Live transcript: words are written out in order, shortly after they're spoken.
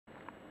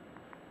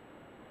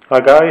Hi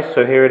guys,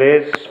 so here it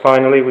is.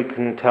 Finally we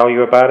can tell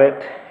you about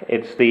it.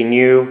 It's the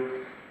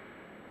new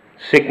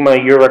Sigma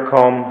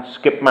Eurocomm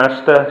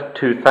Skipmaster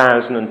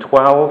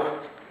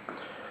 2012,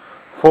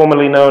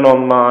 formerly known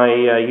on my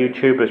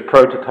YouTube as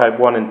Prototype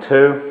 1 and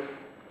 2.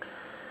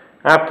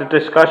 After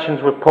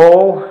discussions with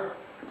Paul,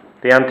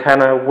 the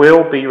antenna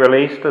will be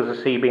released as a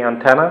CB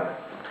antenna.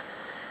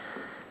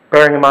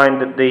 Bearing in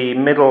mind that the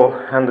middle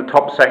and the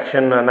top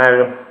section are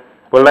now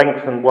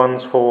lengthened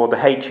ones for the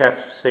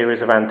HF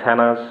series of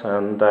antennas,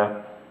 and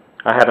I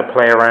had to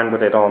play around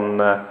with it on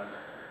the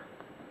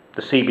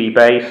CB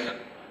base.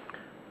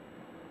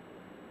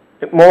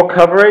 More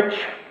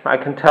coverage, I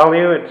can tell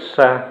you, it's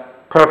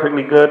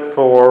perfectly good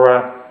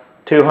for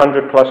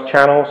 200 plus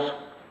channels.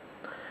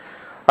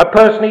 I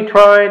personally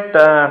tried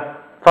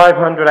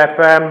 500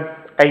 FM,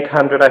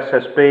 800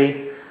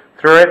 SSB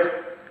through it,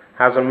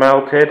 hasn't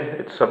melted,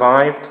 it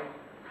survived,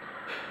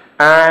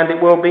 and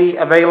it will be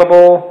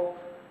available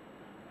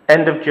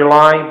end of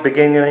July,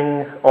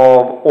 beginning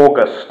of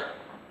August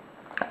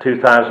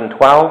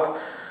 2012.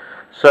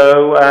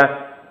 So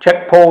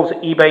check Paul's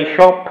eBay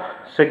shop,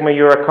 Sigma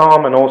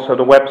Eurocomm, and also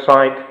the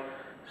website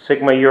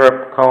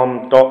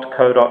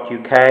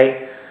sigmaeurocomm.co.uk,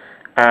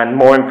 and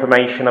more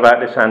information about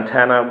this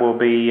antenna will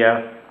be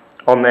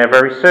on there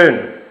very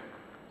soon.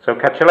 So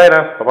catch you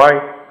later, bye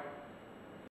bye.